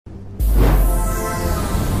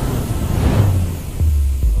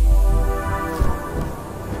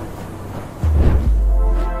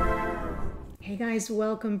guys,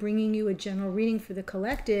 welcome, bringing you a general reading for the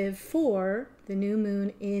collective for the new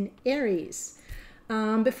moon in Aries.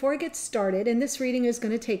 Before I get started, and this reading is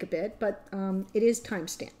going to take a bit, but it is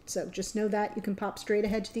time-stamped, so just know that you can pop straight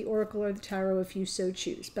ahead to the Oracle or the Tarot if you so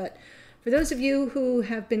choose. But for those of you who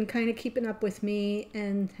have been kind of keeping up with me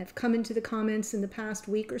and have come into the comments in the past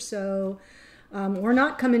week or so, or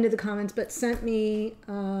not come into the comments, but sent me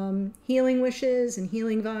healing wishes and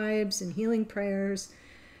healing vibes and healing prayers,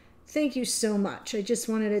 thank you so much. I just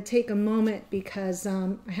wanted to take a moment because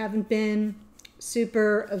I haven't been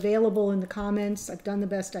super available in the comments. I've done the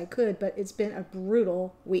best I could, but it's been a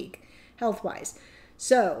brutal week health-wise.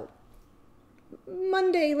 So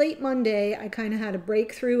Monday, late Monday, I kind of had a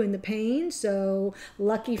breakthrough in the pain. So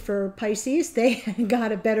lucky for Pisces, they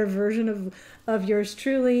got a better version of yours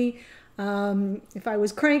truly. If I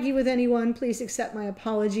was cranky with anyone, please accept my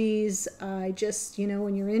apologies. I just, you know,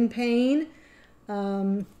 when you're in pain,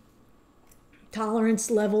 tolerance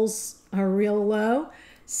levels are real low.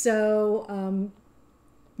 So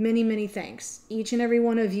many thanks, each and every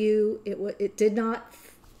one of you. It did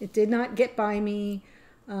not get by me.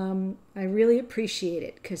 I really appreciate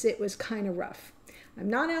it because it was kind of rough. I'm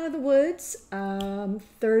not out of the woods.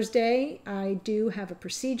 Thursday I do have a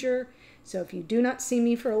procedure, so if you do not see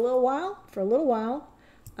me for a little while,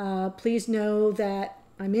 please know that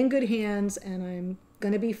I'm in good hands and I'm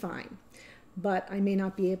gonna be fine. But I may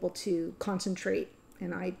not be able to concentrate,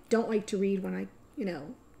 and I don't like to read when I,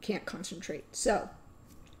 can't concentrate. So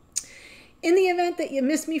in the event that you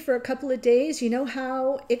miss me for a couple of days, you know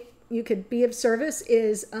how you could be of service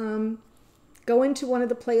is go into one of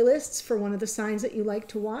the playlists for one of the signs that you like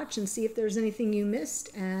to watch and see if there's anything you missed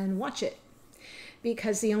and watch it.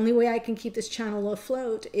 Because the only way I can keep this channel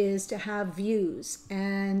afloat is to have views.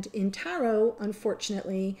 And in tarot,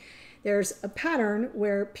 unfortunately, there's a pattern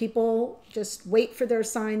where people just wait for their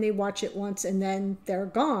sign, they watch it once, and then they're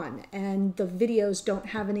gone. And the videos don't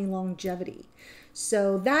have any longevity.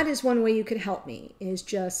 So that is one way you could help me, is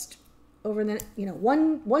just over the,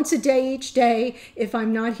 once a day, each day, if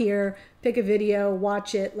I'm not here, pick a video,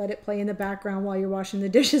 watch it, let it play in the background while you're washing the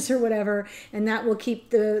dishes or whatever, and that will keep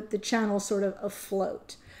the channel sort of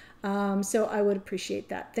afloat. So I would appreciate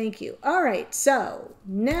that. Thank you. All right, so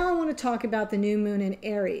now I want to talk about the new moon in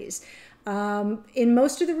Aries. In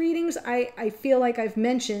most of the readings, I feel like I've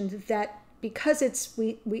mentioned that because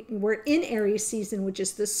we're in Aries season, which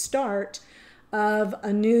is the start of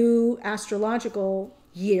a new astrological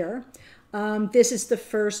year. This is the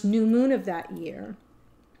first new moon of that year.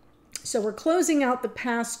 So we're closing out the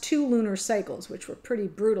past 2 lunar cycles, which were pretty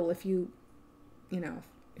brutal. If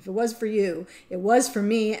if it was for you, it was for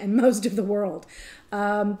me and most of the world.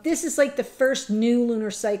 This is like the first new lunar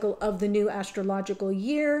cycle of the new astrological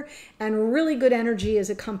year, and really good energy is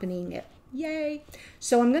accompanying it. Yay!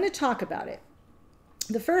 So I'm going to talk about it.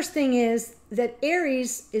 The first thing is that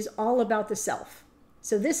Aries is all about the self.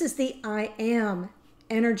 So this is the I am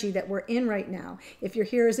energy that we're in right now. If you're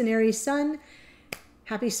here as an Aries sun,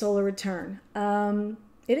 happy solar return.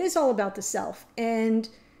 It is all about the self. And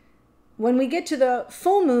when we get to the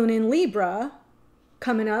full moon in Libra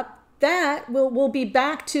coming up, that we'll be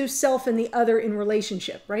back to self and the other in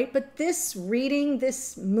relationship, right? But this reading,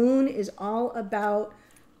 this moon, is all about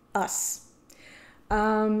us.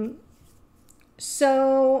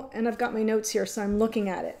 So, and I've got my notes here, so I'm looking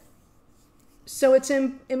at it. So it's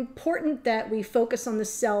important that we focus on the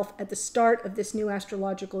self at the start of this new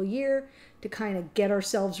astrological year to kind of get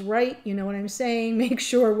ourselves right. You know what I'm saying? Make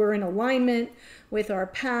sure we're in alignment with our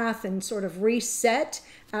path and sort of reset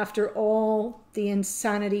after all the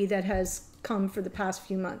insanity that has come for the past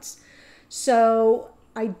few months. So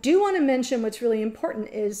I do want to mention what's really important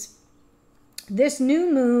is this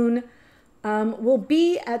new moon will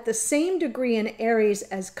be at the same degree in Aries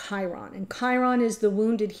as Chiron. And Chiron is the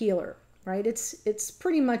wounded healer. Right? It's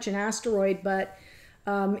pretty much an asteroid, but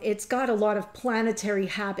it's got a lot of planetary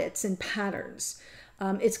habits and patterns.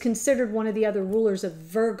 It's considered one of the other rulers of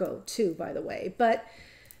Virgo too, by the way. But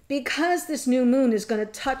because this new moon is going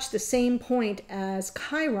to touch the same point as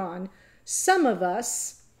Chiron, some of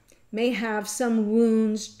us may have some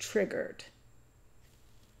wounds triggered.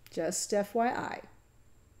 Just FYI.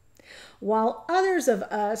 While others of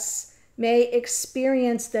us may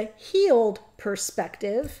experience the healed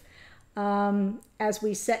perspective, as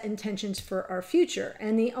we set intentions for our future.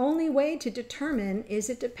 And the only way to determine is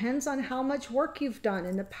it depends on how much work you've done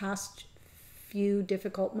in the past few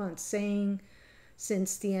difficult months, saying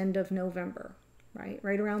since the end of November,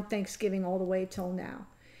 right around Thanksgiving all the way till now.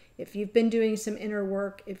 If you've been doing some inner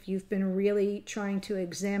work, if you've been really trying to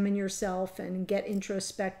examine yourself and get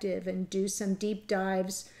introspective and do some deep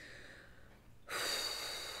dives,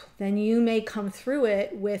 then you may come through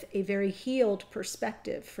it with a very healed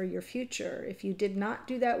perspective for your future. If you did not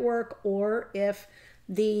do that work, or if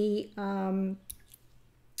the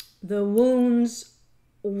wounds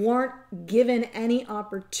weren't given any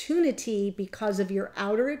opportunity because of your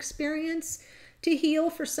outer experience to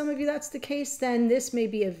heal, for some of you that's the case, then this may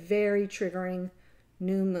be a very triggering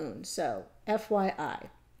new moon. So FYI.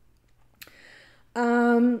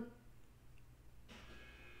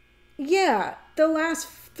 Yeah, the last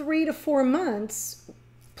 3 to 4 months,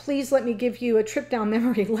 please let me give you a trip down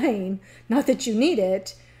memory lane. Not that you need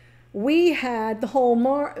it. We had the whole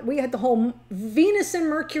Venus and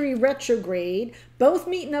Mercury retrograde, both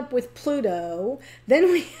meeting up with Pluto.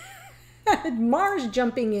 Then we had Mars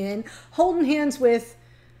jumping in, holding hands with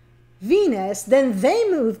Venus. Then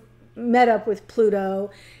they met up with Pluto.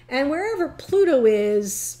 And wherever Pluto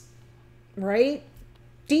is, right?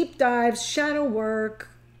 Deep dives, shadow work,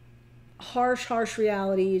 harsh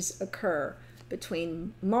realities occur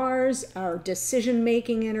between Mars, our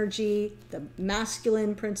decision-making energy, the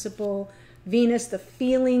masculine principle, Venus, the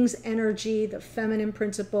feelings energy, the feminine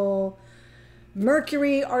principle,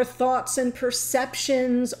 Mercury, our thoughts and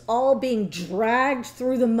perceptions, all being dragged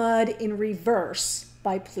through the mud in reverse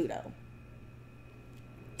by Pluto.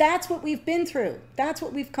 That's what we've been through. That's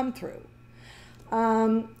what we've come through.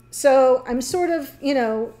 So I'm sort of,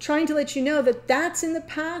 trying to let you know that that's in the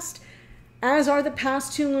past, as are the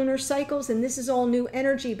past 2 lunar cycles, and this is all new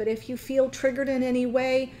energy. But if you feel triggered in any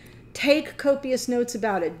way, take copious notes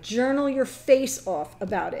about it. Journal your face off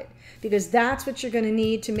about it, because that's what you're going to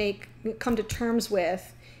need to come to terms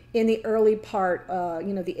with in the early part,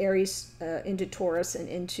 the Aries into Taurus and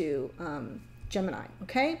into Gemini,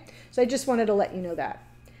 okay? So I just wanted to let you know that.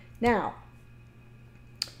 Now,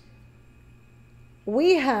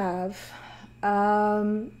 we have...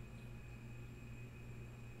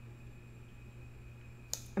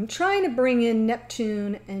 I'm trying to bring in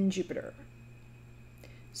Neptune and Jupiter.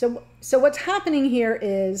 So what's happening here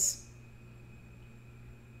is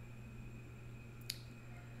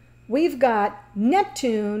we've got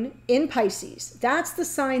Neptune in Pisces. That's the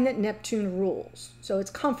sign that Neptune rules. So it's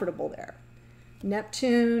comfortable there.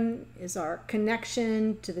 Neptune is our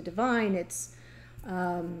connection to the divine. It's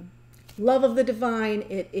love of the divine.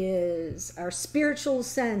 It is our spiritual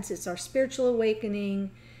sense. It's our spiritual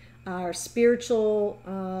awakening, our spiritual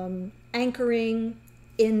anchoring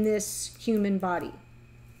in this human body.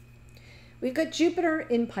 We've got Jupiter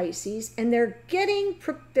in Pisces, and they're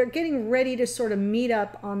getting ready to sort of meet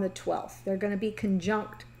up on the 12th. They're going to be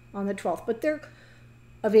conjunct on the 12th,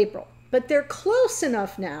 of April. But they're close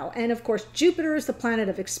enough now. And of course, Jupiter is the planet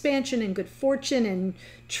of expansion and good fortune and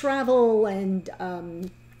travel and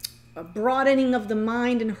a broadening of the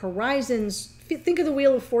mind and horizons. Think of the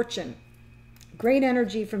Wheel of Fortune. Great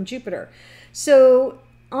energy from Jupiter. So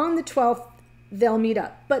on the 12th, they'll meet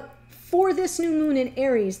up. But for this new moon in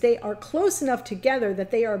Aries, they are close enough together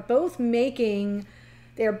that they are both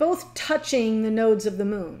touching the nodes of the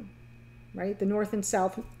moon, right? The north and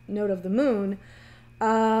south node of the moon.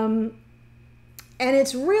 And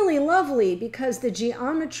it's really lovely because the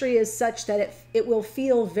geometry is such that it will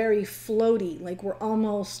feel very floaty, like we're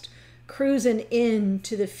almost cruising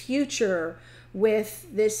into the future with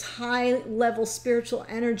this high level spiritual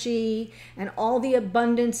energy and all the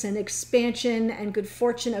abundance and expansion and good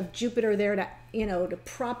fortune of Jupiter there to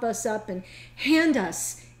prop us up and hand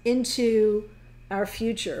us into our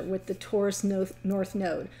future with the Taurus North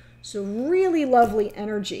Node. So really lovely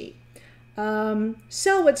energy.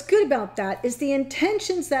 So what's good about that is the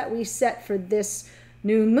intentions that we set for this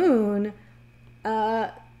new moon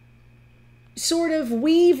sort of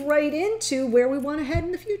weave right into where we want to head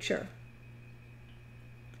in the future.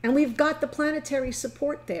 And we've got the planetary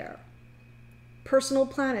support there, personal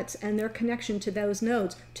planets and their connection to those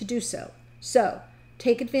nodes to do so. So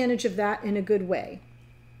take advantage of that in a good way.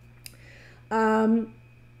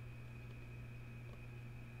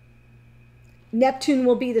 Neptune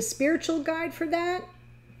will be the spiritual guide for that.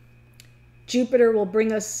 Jupiter will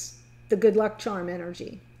bring us the good luck charm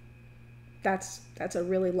energy. That's a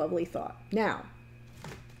really lovely thought. Now,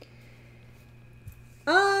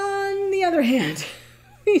 on the other hand,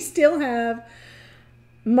 we still have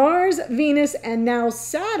Mars, Venus, and now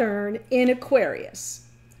Saturn in Aquarius.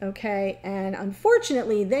 Okay, and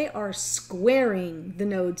unfortunately, they are squaring the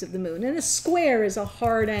nodes of the moon. And a square is a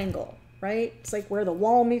hard angle, right? It's like where the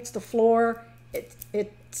wall meets the floor. It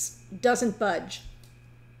doesn't budge.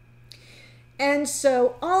 And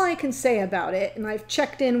so all I can say about it, and I've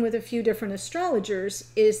checked in with a few different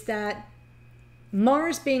astrologers, is that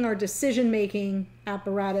Mars being our decision-making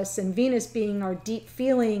apparatus and Venus being our deep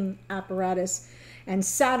feeling apparatus and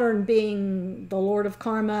Saturn being the Lord of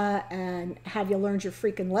Karma and have you learned your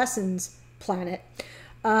freaking lessons planet,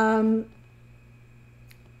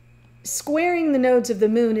 squaring the nodes of the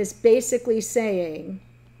moon is basically saying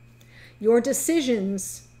your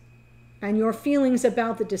decisions and your feelings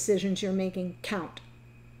about the decisions you're making count.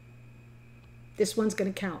 This one's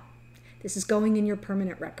going to count. This is going in your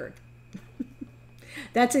permanent record.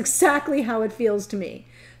 That's exactly how it feels to me.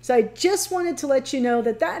 So I just wanted to let you know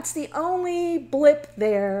that that's the only blip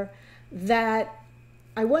there that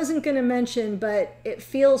I wasn't going to mention, but it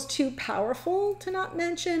feels too powerful to not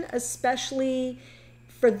mention, especially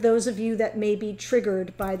for those of you that may be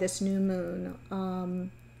triggered by this new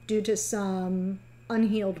moon due to some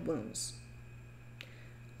unhealed wounds.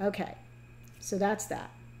 Okay, so that's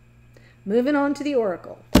that. Moving on to the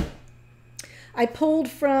oracle. I pulled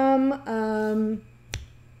from,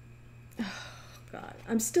 God,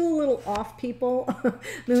 I'm still a little off, people.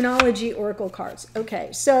 Moonology oracle cards. Okay,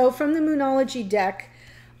 so from the Moonology deck,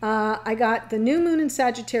 I got the new moon in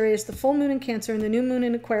Sagittarius, the full moon in Cancer, and the new moon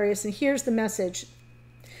in Aquarius, and here's the message.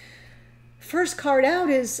 First card out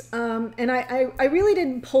is, and I really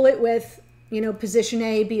didn't pull it with, you know, position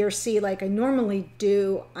A, B, or C like I normally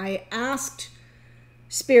do. I asked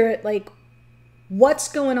Spirit, like,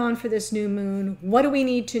 what's going on for this new moon? What do we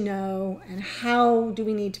need to know? And how do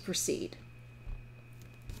we need to proceed?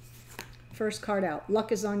 First card out.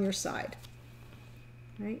 Luck is on your side.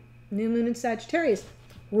 Right? New moon in Sagittarius,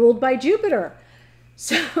 ruled by Jupiter.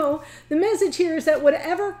 So the message here is that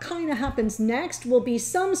whatever kind of happens next will be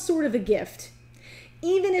some sort of a gift,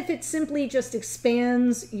 even if it simply just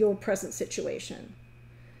expands your present situation.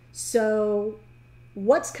 So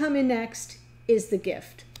what's coming next is the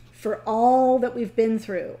gift for all that we've been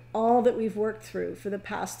through, all that we've worked through for the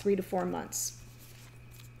past 3 to 4 months.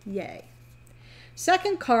 Yay.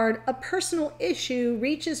 Second card, a personal issue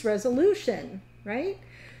reaches resolution, right?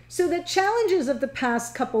 So the challenges of the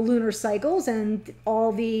past couple lunar cycles and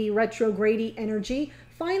all the retrograde energy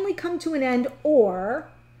finally come to an end or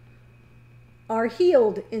are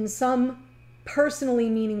healed in some personally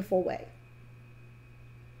meaningful way.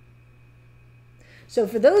 So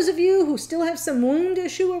for those of you who still have some wound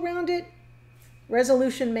issue around it,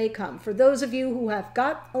 resolution may come. For those of you who have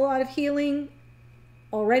got a lot of healing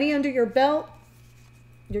already under your belt,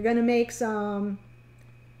 you're going to make some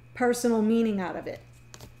personal meaning out of it.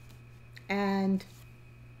 And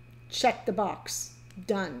check the box.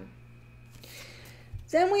 Done.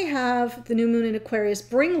 Then we have the new moon in Aquarius.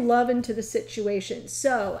 Bring love into the situation.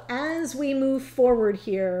 So as we move forward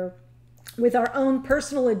here with our own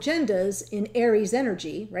personal agendas in Aries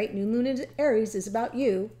energy, right? New moon in Aries is about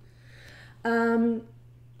you.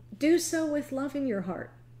 Do so with love in your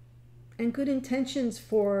heart and good intentions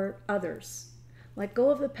for others. Let go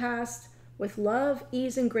of the past with love,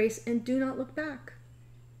 ease, and grace, and do not look back.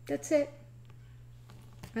 That's it.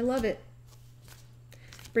 I love it.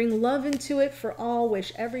 Bring love into it for all.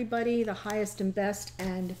 Wish everybody the highest and best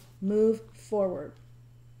and move forward.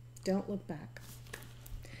 Don't look back.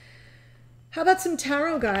 How about some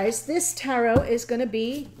tarot, guys? This tarot is going to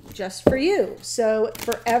be just for you. So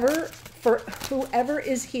for whoever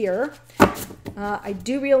is here, I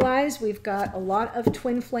do realize we've got a lot of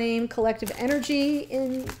twin flame collective energy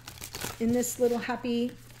in this little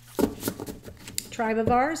happy tribe of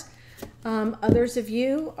ours. Others of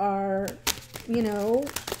you are, you know,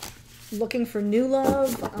 looking for new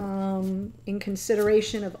love in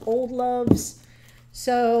consideration of old loves.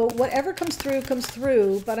 So whatever comes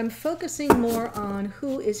through, but I'm focusing more on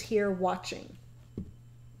who is here watching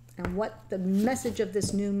and what the message of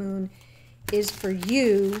this new moon is for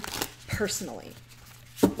you personally.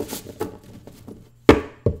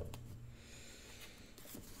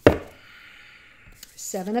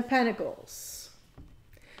 Seven of Pentacles.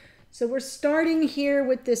 So we're starting here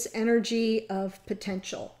with this energy of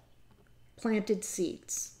potential, planted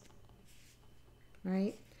seeds,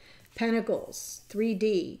 right? Pentacles,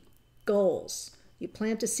 3D, goals. You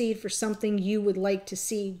plant a seed for something you would like to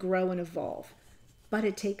see grow and evolve, but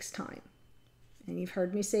it takes time. And you've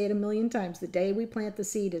heard me say it a million times. The day we plant the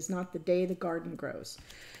seed is not the day the garden grows.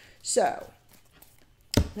 So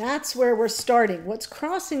that's where we're starting. What's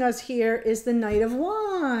crossing us here is the Knight of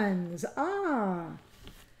Wands.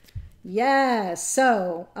 Yes.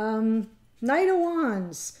 So Knight of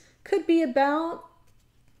Wands could be about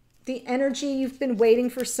the energy you've been waiting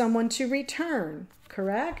for someone to return,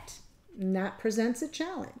 correct? And that presents a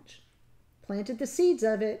challenge. Planted the seeds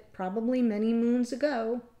of it probably many moons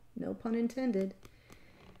ago, no pun intended.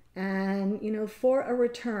 And, you know, for a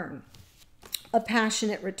return, a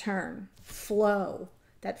passionate return, flow,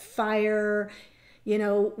 that fire. you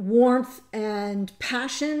know, warmth and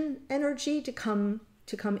passion energy to come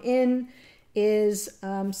in is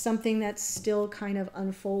something that's still kind of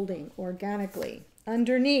unfolding organically.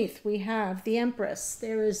 Underneath, we have the Empress.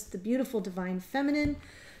 There is the beautiful divine feminine.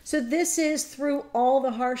 So this is through all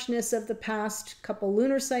the harshness of the past couple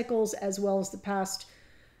lunar cycles, as well as the past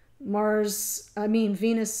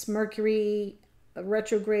Venus, Mercury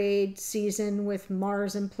retrograde season with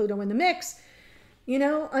Mars and Pluto in the mix. You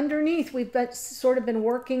know, underneath, we've sort of been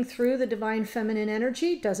working through the divine feminine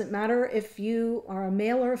energy. Doesn't matter if you are a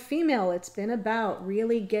male or a female. It's been about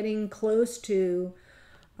really getting close to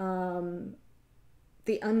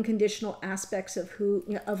the unconditional aspects of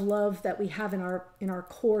of love that we have in our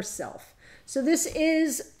core self. So this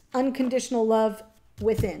is unconditional love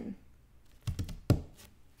within.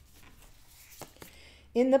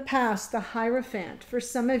 In the past, the Hierophant. For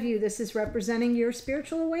some of you, this is representing your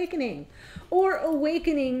spiritual awakening, or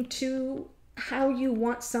awakening to how you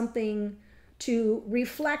want something to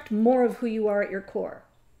reflect more of who you are at your core,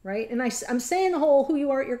 right? And I'm saying the whole who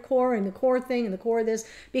you are at your core and the core thing and the core of this,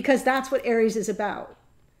 because that's what Aries is about.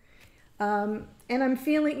 And I'm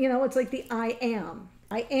feeling, you know, it's like the I am,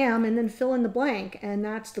 and then fill in the blank, and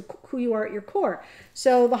that's who you are at your core.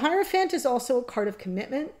 So the Hierophant is also a card of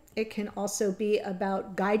commitment. It can also be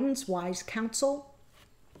about guidance, wise counsel.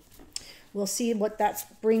 We'll see what that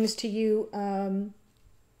brings to you on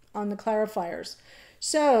the clarifiers.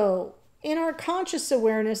 So in our conscious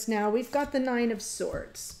awareness now, we've got the Nine of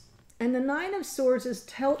Swords. And the Nine of Swords is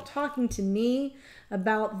talking to me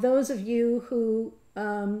about those of you who,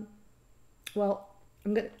 well,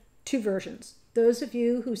 two versions. Those of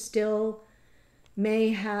you who still may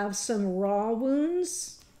have some raw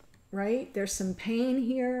wounds, right? There's some pain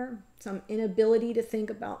here, some inability to think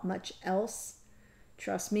about much else.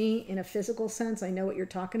 Trust me, in a physical sense, I know what you're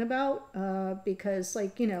talking about, because,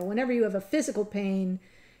 like, you know, whenever you have a physical pain,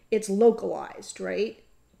 it's localized, right?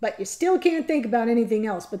 But you still can't think about anything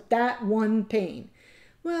else but that one pain.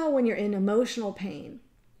 Well, when you're in emotional pain,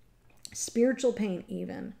 spiritual pain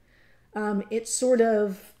even, it sort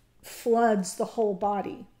of floods the whole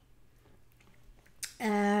body.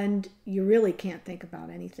 And you really can't think about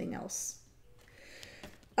anything else.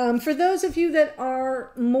 For those of you that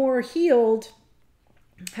are more healed,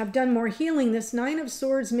 have done more healing, this Nine of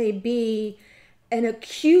Swords may be an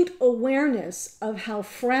acute awareness of how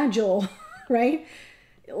fragile, right?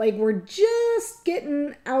 Like, we're just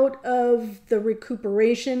getting out of the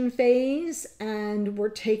recuperation phase and we're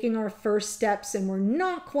taking our first steps and we're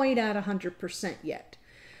not quite at 100% yet.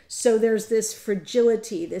 So there's this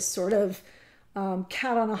fragility, this sort of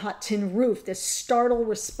cat on a hot tin roof, this startle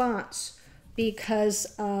response, because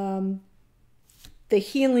the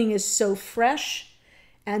healing is so fresh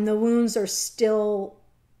and the wounds are still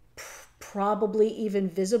probably even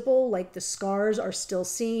visible, like the scars are still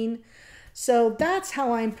seen. So that's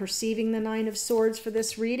how I'm perceiving the Nine of Swords for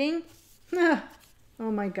this reading. Oh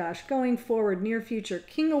my gosh, going forward, near future,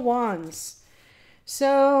 King of Wands.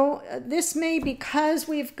 So this may, because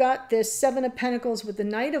we've got this Seven of Pentacles with the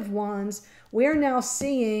Knight of Wands, we're now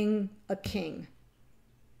seeing a king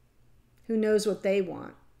who knows what they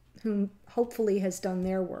want, who hopefully has done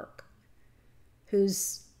their work,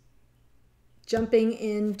 who's jumping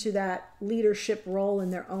into that leadership role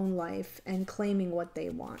in their own life and claiming what they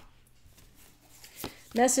want.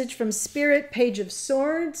 Message from Spirit, Page of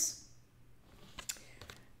Swords.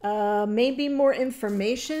 Maybe more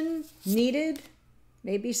information needed.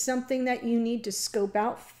 Maybe something that you need to scope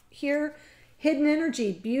out here. Hidden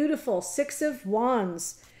energy, beautiful. Six of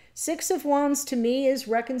Wands. Six of Wands to me is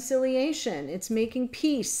reconciliation. It's making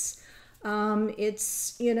peace.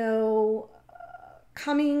 It's, you know,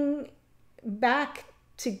 coming back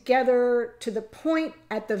together to the point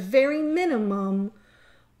at the very minimum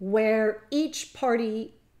where each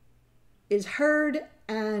party is heard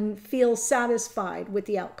and feels satisfied with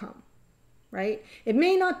the outcome, right? It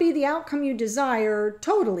may not be the outcome you desire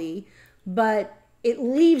totally, but it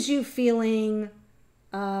leaves you feeling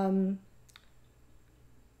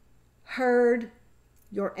heard,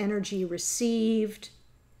 your energy received,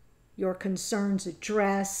 your concerns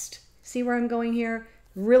addressed. See where I'm going here?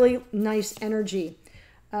 Really nice energy.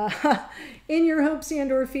 In your hopes and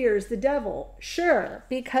or fears, the devil. Sure,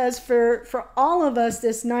 because for all of us,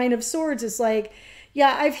 this Nine of Swords is like,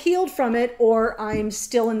 yeah, I've healed from it, or I'm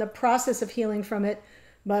still in the process of healing from it,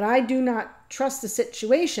 but I do not trust the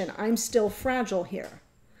situation. I'm still fragile here.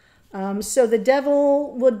 So the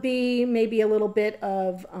devil would be maybe a little bit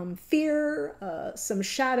of fear, some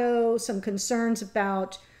shadow, some concerns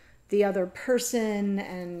about the other person,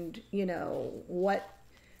 and, you know, what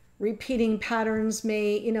repeating patterns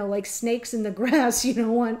may, you know, like snakes in the grass, you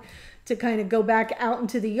don't want to kind of go back out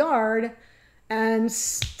into the yard and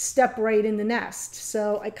step right in the nest.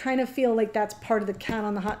 So I kind of feel like that's part of the cat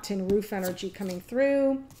on the hot tin roof energy coming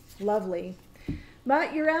through. Lovely.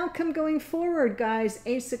 But your outcome going forward, guys,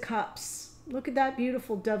 Ace of Cups. Look at that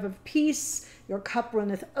beautiful dove of peace. Your cup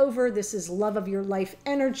runneth over. This is love of your life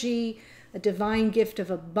energy, a divine gift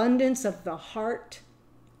of abundance of the heart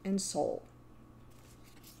and soul.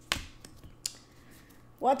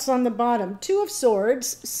 What's on the bottom? Two of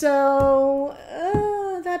Swords. So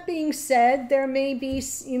that being said,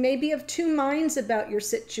 you may be of two minds about your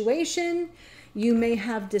situation. You may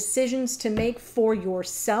have decisions to make for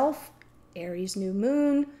yourself. Aries new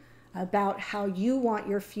moon, about how you want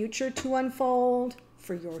your future to unfold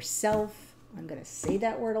for yourself. I'm going to say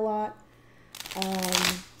that word a lot.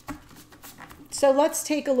 So let's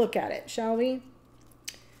take a look at it, shall we?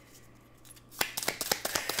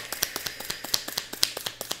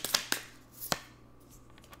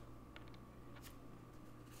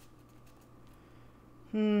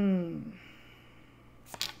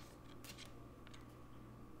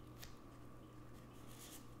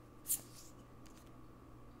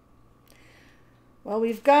 Well,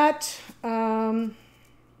 we've got the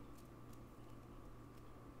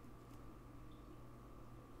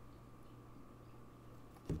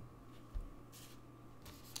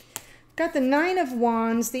Nine of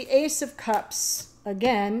Wands, the Ace of Cups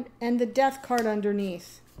again, and the Death card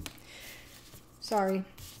underneath. Sorry.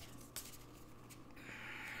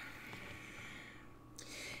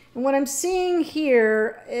 And what I'm seeing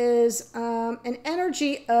here is an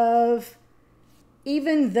energy of,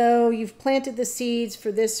 even though you've planted the seeds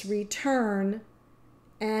for this return,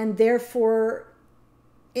 and therefore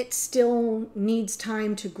it still needs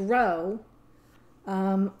time to grow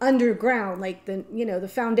underground, like the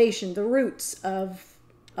foundation, the roots of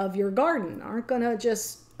your garden aren't going to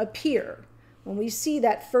just appear. When we see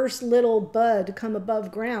that first little bud come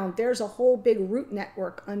above ground, there's a whole big root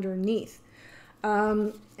network underneath.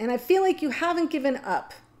 And I feel like you haven't given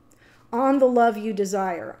up on the love you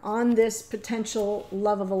desire, on this potential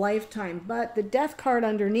love of a lifetime. But the Death card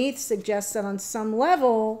underneath suggests that on some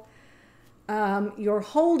level, you're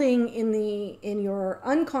holding in your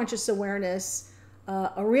unconscious awareness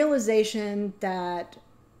a realization that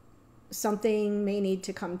something may need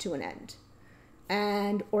to come to an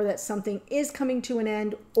end, or that something is coming to an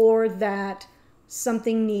end, or that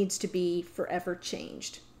something needs to be forever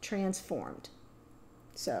changed, transformed.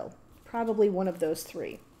 So probably one of those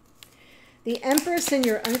three. The Empress in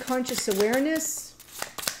your unconscious awareness.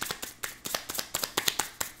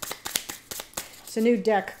 It's a new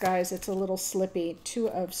deck, guys. It's a little slippy. Two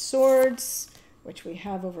of Swords, which we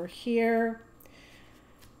have over here.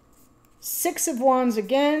 Six of Wands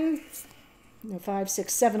again. No, 5,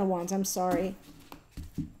 6, 7 of Wands. I'm sorry.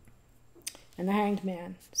 And the Hanged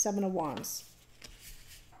Man. 7 of Wands.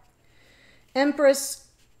 Empress,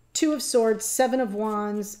 Two of Swords, 7 of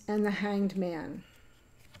Wands, and the Hanged Man.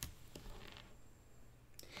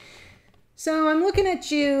 So I'm looking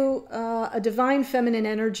at you, a divine feminine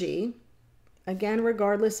energy, again,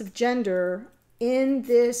 regardless of gender, in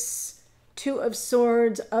this Two of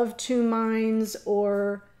Swords, of two minds,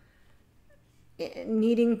 or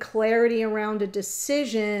needing clarity around a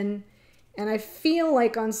decision. And I feel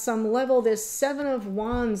like on some level, this 7 of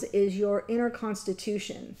Wands is your inner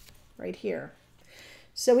constitution right here.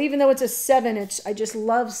 So even though it's a 7, I just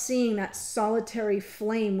love seeing that solitary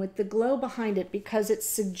flame with the glow behind it, because it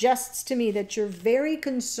suggests to me that you're very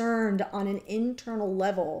concerned on an internal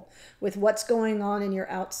level with what's going on in your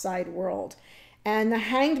outside world. And the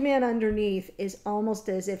Hanged Man underneath is almost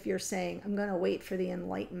as if you're saying, I'm going to wait for the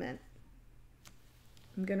enlightenment.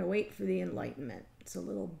 I'm going to wait for the enlightenment. It's a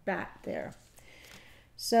little bat there.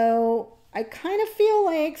 So I kind of feel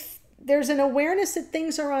like there's an awareness that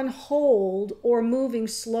things are on hold or moving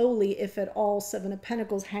slowly, if at all. 7 of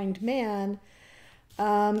Pentacles, Hanged Man.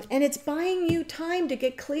 And it's buying you time to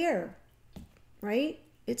get clear, right?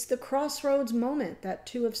 It's the crossroads moment, that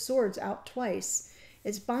Two of Swords out twice.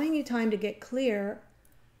 It's buying you time to get clear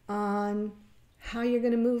on how you're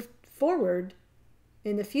going to move forward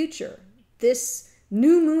in the future. This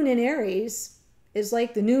new moon in Aries is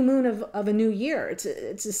like the new moon of a new year.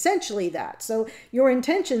 It's essentially that. So your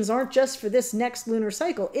intentions aren't just for this next lunar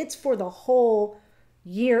cycle. It's for the whole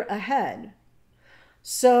year ahead.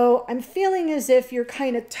 So I'm feeling as if you're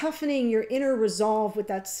kind of toughening your inner resolve with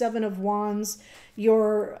that 7 of Wands.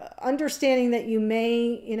 You're understanding that you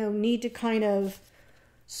may, need to kind of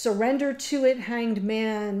surrender to it, Hanged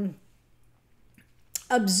Man.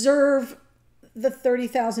 Observe the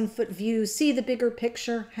 30,000-foot view. See the bigger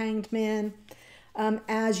picture, Hanged Man.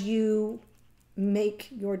 As you make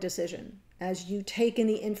your decision, as you take in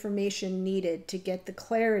the information needed to get the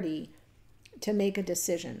clarity to make a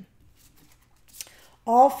decision.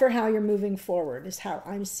 All for how you're moving forward is how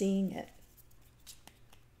I'm seeing it.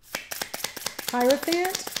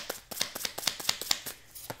 Hierophant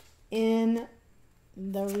in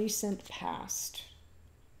the recent past.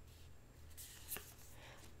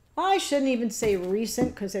 I shouldn't even say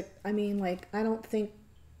recent because I mean, like, I don't think,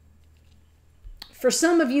 for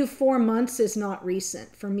some of you, 4 months is not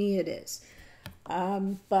recent. For me, it is.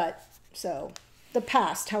 But so the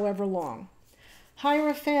past, however long.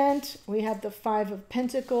 Hierophant, we have the 5 of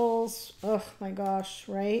Pentacles. Oh my gosh,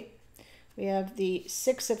 right? We have the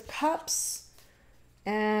 6 of Cups,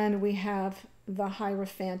 and we have the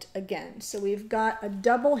Hierophant again. So we've got a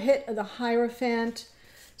double hit of the Hierophant.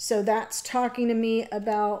 So that's talking to me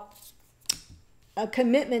about a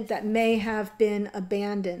commitment that may have been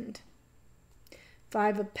abandoned.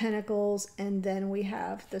 5 of Pentacles, and then we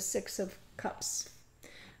have the 6 of Cups.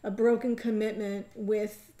 A broken commitment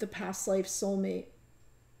with the past life soulmate.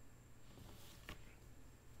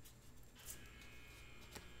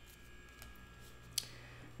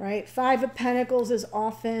 Right? 5 of Pentacles is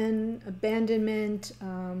often abandonment,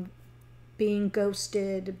 being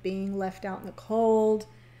ghosted, being left out in the cold.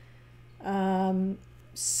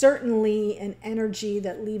 Certainly an energy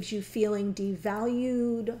that leaves you feeling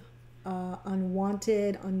devalued,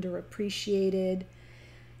 unwanted, underappreciated.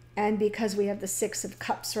 And because we have the 6 of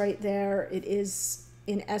Cups right there, it is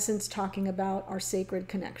in essence talking about our sacred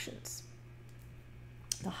connections.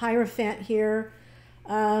 The Hierophant here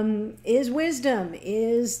is wisdom,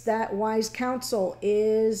 is that wise counsel,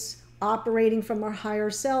 is operating from our higher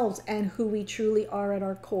selves and who we truly are at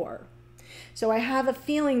our core. So I have a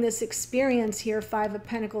feeling this experience here, 5 of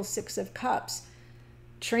Pentacles, 6 of Cups,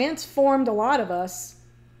 transformed a lot of us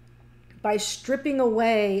by stripping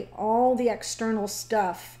away all the external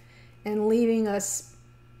stuff and leaving us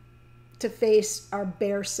to face our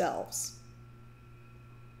bare selves.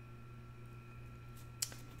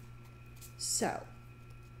 So,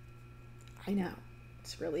 I know,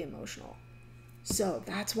 it's really emotional. So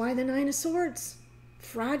that's why the 9 of Swords.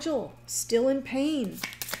 Fragile, still in pain,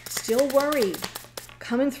 still worried,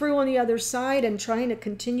 coming through on the other side and trying to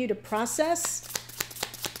continue to process.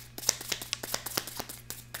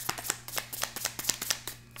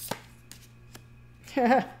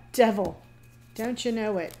 Devil, don't you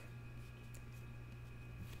know it?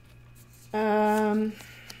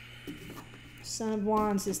 Son of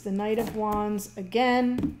Wands is the Knight of Wands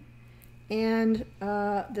again, and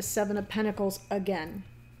the 7 of Pentacles again.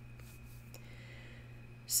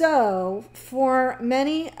 So for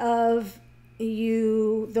many of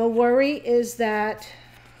you, the worry is that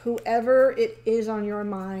whoever it is on your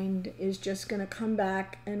mind is just going to come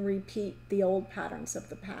back and repeat the old patterns of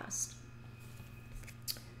the past.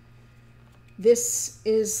 This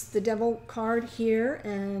is the Devil card here,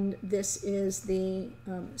 and this is the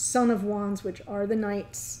Son of Wands, which are the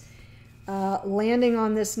Knights, landing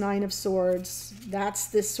on this 9 of Swords. That's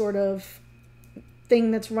this sort of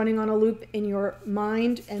thing that's running on a loop in your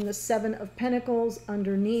mind, and the 7 of Pentacles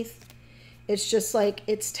underneath. It's just like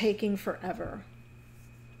it's taking forever.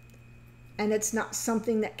 And it's not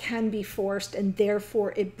something that can be forced, and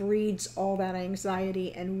therefore it breeds all that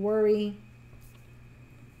anxiety and worry.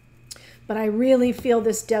 But I really feel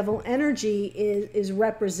this Devil energy is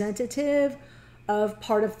representative of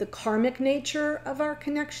part of the karmic nature of our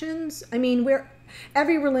connections. I mean,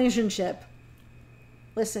 every relationship,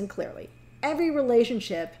 listen clearly, every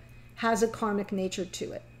relationship has a karmic nature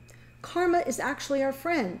to it. Karma is actually our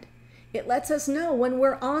friend. It lets us know when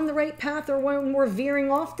we're on the right path or when we're veering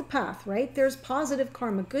off the path, right? There's positive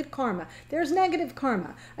karma, good karma. There's negative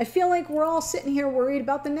karma. I feel like we're all sitting here worried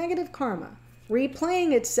about the negative karma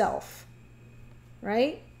replaying itself.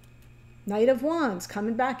 Right? Knight of Wands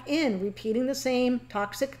coming back in, repeating the same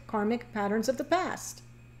toxic karmic patterns of the past.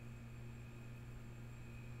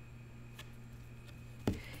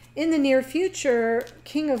 In the near future,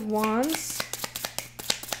 King of Wands.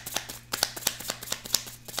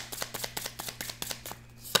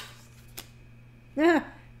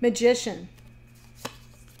 Magician.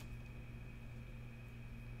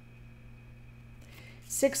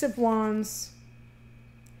 Six of Wands.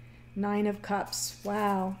 9 of Cups.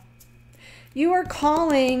 Wow. You are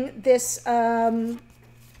calling this, you're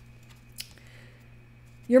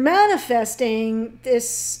manifesting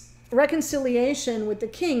this reconciliation with the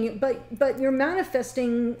king, but you're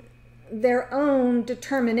manifesting their own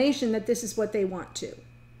determination that this is what they want to.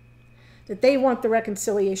 That they want the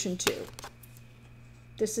reconciliation too.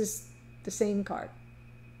 This is the same card.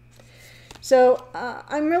 So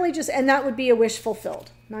I'm really just, and that would be a wish fulfilled.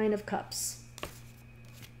 9 of Cups.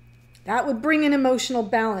 That would bring an emotional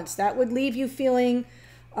balance. That would leave you feeling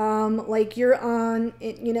like you're on,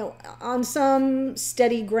 you know, on some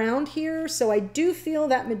steady ground here. So I do feel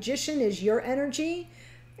that Magician is your energy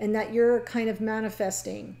and that you're kind of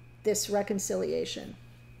manifesting this reconciliation.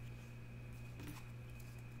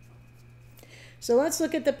 So let's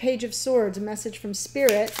look at the Page of Swords, a message from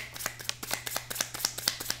Spirit.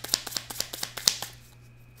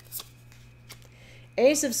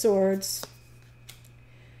 Ace of Swords.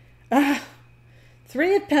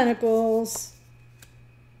 Three of Pentacles.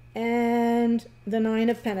 And the Nine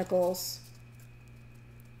of Pentacles.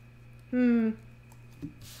 So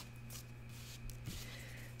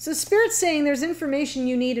Spirit's saying there's information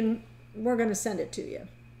you need and we're going to send it to you.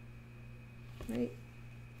 Right?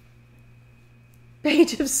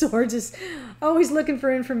 Page of Swords is always looking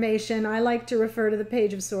for information. I like to refer to the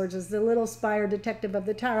Page of Swords as the little spire detective of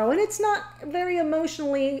the tarot. And it's not very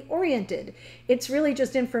emotionally oriented. It's really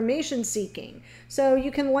just information seeking. So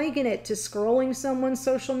you can liken it to scrolling someone's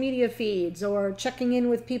social media feeds or checking in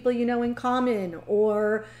with people you know in common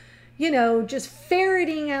or, you know, just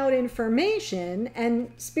ferreting out information.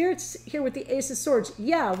 And Spirit's here with the Ace of Swords.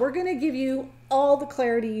 Yeah, we're going to give you all the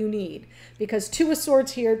clarity you need because Two of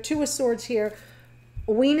Swords here, Two of Swords here.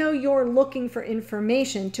 We know you're looking for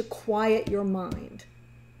information to quiet your mind,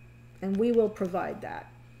 and we will provide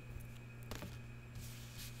that.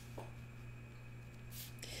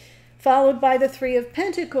 Followed by the Three of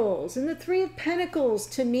Pentacles. And the Three of Pentacles,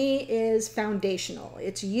 to me, is foundational.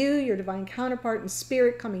 It's you, your divine counterpart, and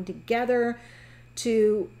Spirit coming together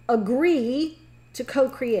to agree to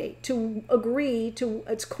co-create, to agree to,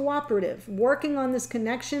 it's cooperative, working on this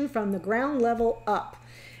connection from the ground level up.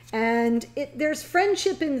 And there's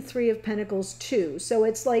friendship in the Three of Pentacles too. So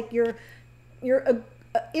it's like you're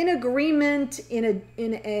in agreement in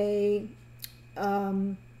a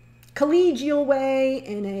collegial way,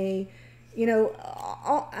 in a, you know,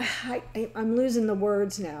 I'm losing the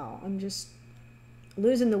words now. I'm just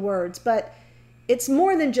losing the words, but it's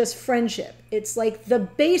more than just friendship. It's like the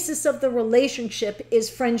basis of the relationship is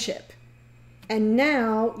friendship. And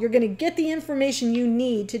now you're going to get the information you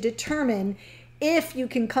need to determine if you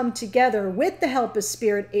can come together with the help of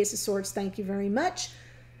Spirit, Ace of Swords, thank you very much,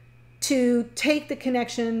 to take the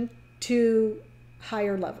connection to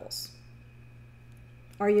higher levels.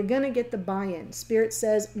 Are you going to get the buy-in? Spirit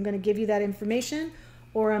says, I'm going to give you that information,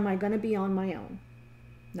 or am I going to be on my own?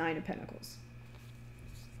 Nine of Pentacles.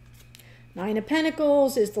 Nine of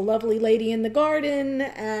Pentacles is the lovely lady in the garden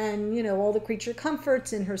and, you know, all the creature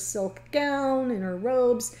comforts in her silk gown and her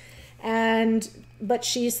robes. But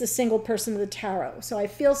she's the single person of the tarot. So I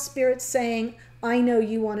feel Spirit saying, I know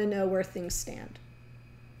you want to know where things stand.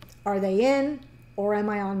 Are they in or am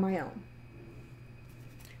I on my own?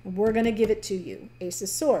 And we're going to give it to you. Ace of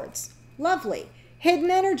Swords. Lovely.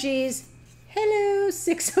 Hidden energies. Hello.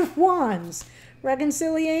 Six of Wands.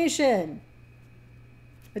 Reconciliation.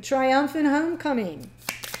 A triumphant homecoming.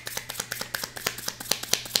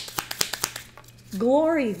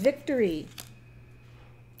 Glory. Victory.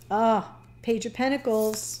 Page of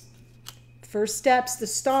Pentacles. First steps, the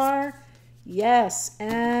Star. Yes,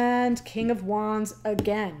 and King of Wands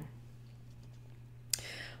again.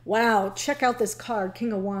 Wow, check out this card.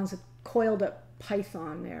 King of Wands, a coiled up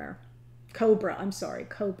python there. Cobra, I'm sorry,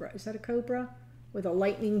 cobra. Is that a cobra? With a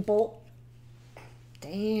lightning bolt?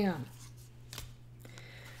 Damn.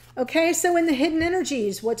 Okay, so in the hidden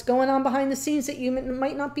energies, what's going on behind the scenes that you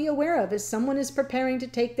might not be aware of is someone is preparing to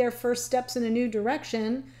take their first steps in a new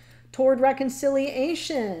direction toward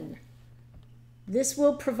reconciliation. This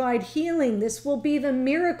will provide healing. This will be the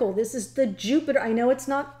miracle. This is the Jupiter. I know it's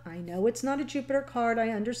not a Jupiter card. I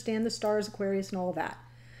understand the stars, Aquarius, and all that.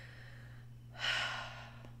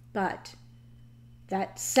 But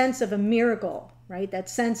that sense of a miracle, right? That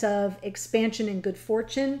sense of expansion and good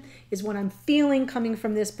fortune is what I'm feeling coming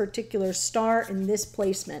from this particular star in this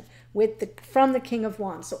placement from the King of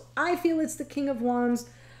Wands. So I feel it's the King of Wands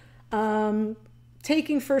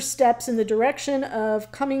taking first steps in the direction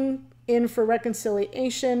of coming in for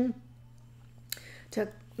reconciliation to,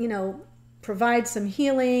 you know, provide some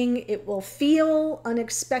healing. It will feel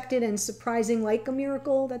unexpected and surprising, like a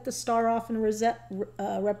miracle that the star often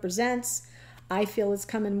represents. I feel it's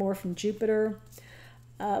coming more from Jupiter.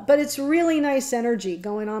 But it's really nice energy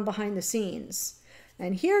going on behind the scenes.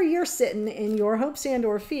 And here you're sitting in your hopes and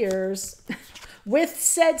or fears with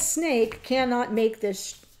said snake, cannot make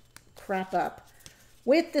this crap up,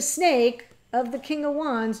 with the snake of the King of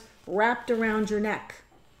Wands wrapped around your neck.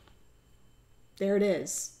 There it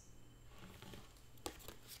is.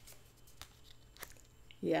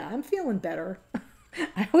 Yeah, I'm feeling better.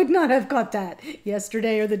 I would not have got that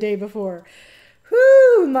yesterday or the day before.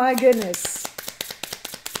 Whoo, my goodness.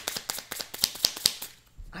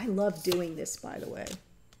 I love doing this, by the way.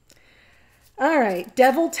 All right,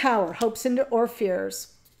 Devil Tower, hopes and or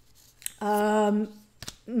fears.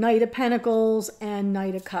 Knight of Pentacles and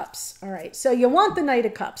Knight of Cups. All right, so you want the Knight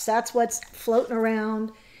of Cups. That's what's floating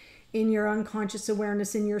around in your unconscious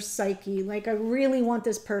awareness, in your psyche. Like, I really want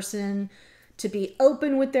this person to be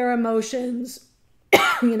open with their emotions,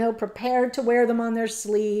 you know, prepared to wear them on their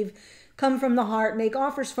sleeve, come from the heart, make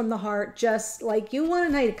offers from the heart, just like you want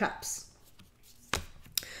a Knight of Cups.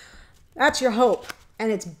 That's your hope,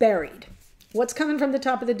 and it's buried. What's coming from the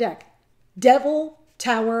top of the deck? Devil,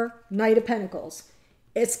 Tower, Knight of Pentacles.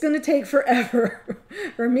 It's going to take forever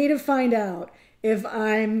for me to find out if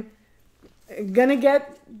I'm going to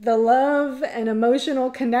get the love and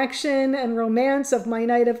emotional connection and romance of my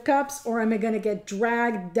Knight of Cups, or am I going to get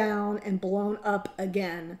dragged down and blown up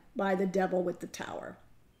again by the devil with the tower?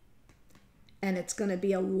 And it's going to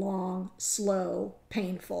be a long, slow,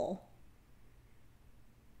 painful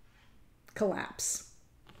collapse.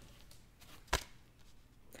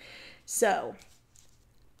 So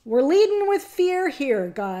we're leading with fear here,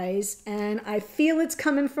 guys, and I feel it's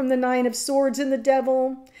coming from the Nine of Swords and the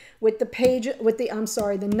Devil with the page, with the, I'm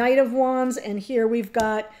sorry, the Knight of Wands, and here we've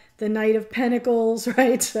got the Knight of Pentacles,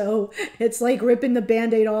 right? So it's like ripping the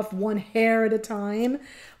Band-Aid off one hair at a time.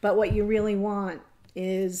 But what you really want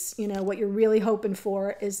is, you know, what you're really hoping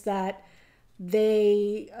for is that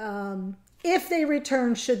they, if they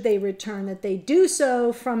return, should they return, that they do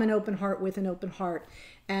so from an open heart, with an open heart,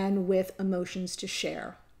 and with emotions to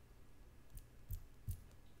share.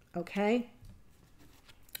 Okay?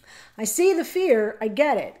 I see the fear. I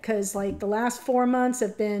get it, because like the last 4 months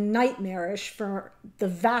have been nightmarish for the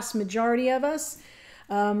vast majority of us.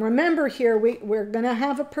 Remember here, we're going to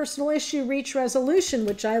have a personal issue reach resolution,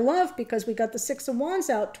 which I love because we got the Six of Wands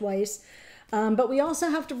out twice. But we also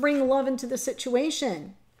have to bring love into the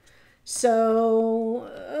situation. So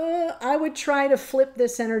I would try to flip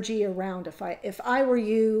this energy around if I were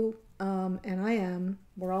you, and I am,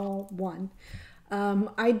 we're all one.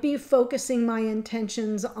 I'd be focusing my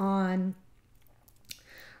intentions on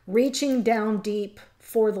reaching down deep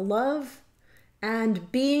for the love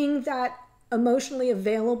and being that emotionally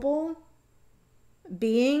available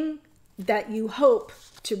being that you hope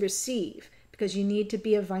to receive, because you need to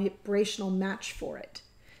be a vibrational match for it.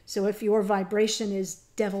 So if your vibration is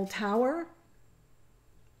Devil Tower,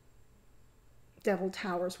 Devil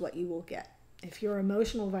Tower is what you will get. If your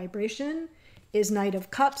emotional vibration is Knight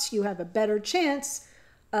of Cups, you have a better chance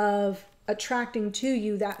of attracting to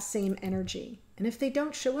you that same energy. And if they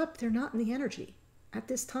don't show up, they're not in the energy at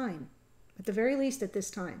this time, at the very least at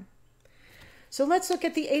this time. So let's look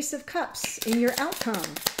at the Ace of Cups in your outcome.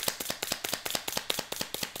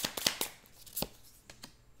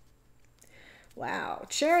 Wow,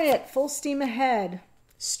 Chariot, full steam ahead.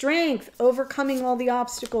 Strength, overcoming all the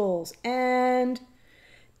obstacles. And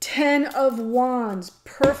 10 of Wands,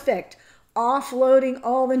 perfect. Offloading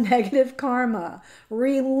all the negative karma.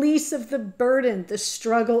 Release of the burden. The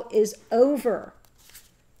struggle is over.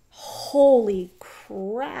 Holy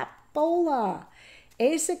crapola.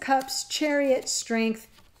 Ace of Cups, Chariot, Strength,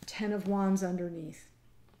 10 of Wands underneath.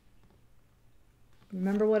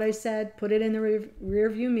 Remember what I said? Put it in the rear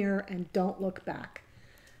view mirror and don't look back.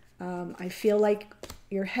 I feel like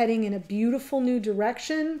you're heading in a beautiful new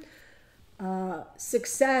direction.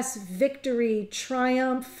 Success, victory,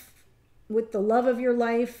 triumph with the love of your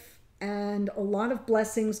life, and a lot of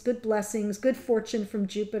blessings, good fortune from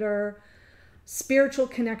Jupiter, spiritual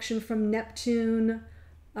connection from Neptune.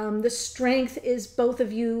 The strength is both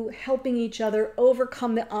of you helping each other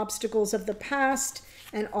overcome the obstacles of the past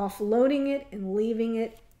and offloading it and leaving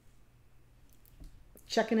it,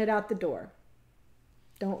 checking it out the door.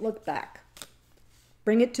 Don't look back.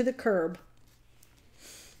 Bring it to the curb.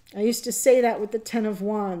 I used to say that with the 10 of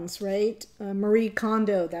Wands, right? Marie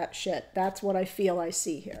Kondo, that shit. That's what I feel I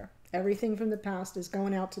see here. Everything from the past is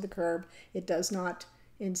going out to the curb. It does not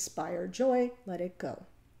inspire joy. Let it go.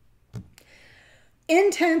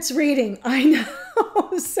 Intense reading, I know.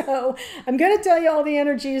 So I'm going to tell you all the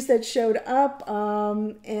energies that showed up,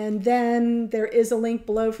 and then there is a link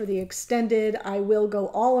below for the extended. I will go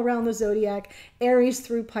all around the zodiac, Aries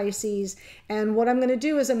through Pisces, and what I'm going to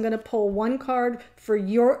do is I'm going to pull one card for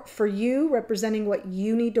you, representing what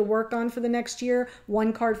you need to work on for the next year,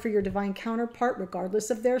 one card for your divine counterpart, regardless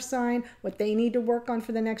of their sign, what they need to work on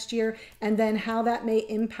for the next year, and then how that may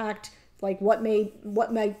impact, like what may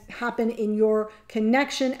happen in your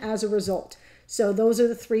connection as a result. So those are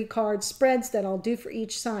the 3 card spreads that I'll do for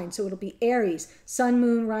each sign. So it'll be Aries, Sun,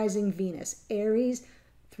 Moon, Rising, Venus. Aries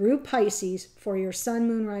through Pisces for your Sun,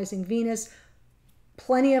 Moon, Rising, Venus.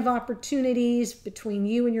 plenty of opportunities between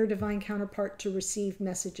you and your divine counterpart to receive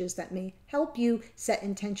messages that may help you set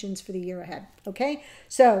intentions for the year ahead. Okay,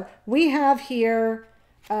 so we have here,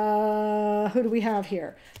 who do we have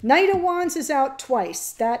here? Knight of Wands is out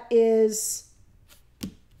twice. That is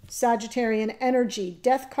Sagittarian energy.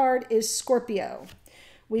 Death card is Scorpio.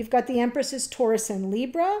 We've got the Empress is Taurus and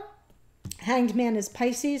Libra. Hanged Man is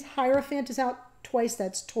Pisces. Hierophant is out twice.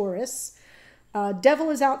 That's Taurus. Devil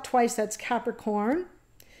is out twice. That's Capricorn.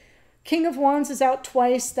 King of Wands is out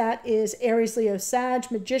twice. That is Aries, Leo, Sag.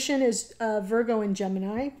 Magician is Virgo and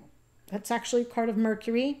Gemini. That's actually a card of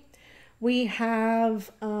Mercury. We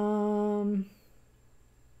have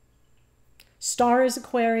Star is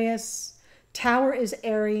Aquarius. Tower is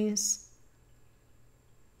Aries.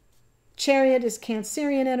 Chariot is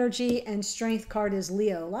Cancerian energy. And Strength card is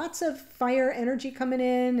Leo. Lots of fire energy coming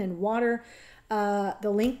in and water. The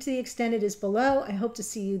link to the extended is below. I hope to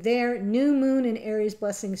see you there. New moon in Aries.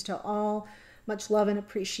 Blessings to all. Much love and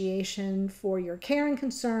appreciation for your care and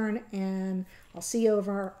concern. And I'll see you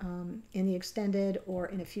over in the extended or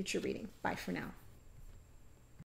in a future reading. Bye for now.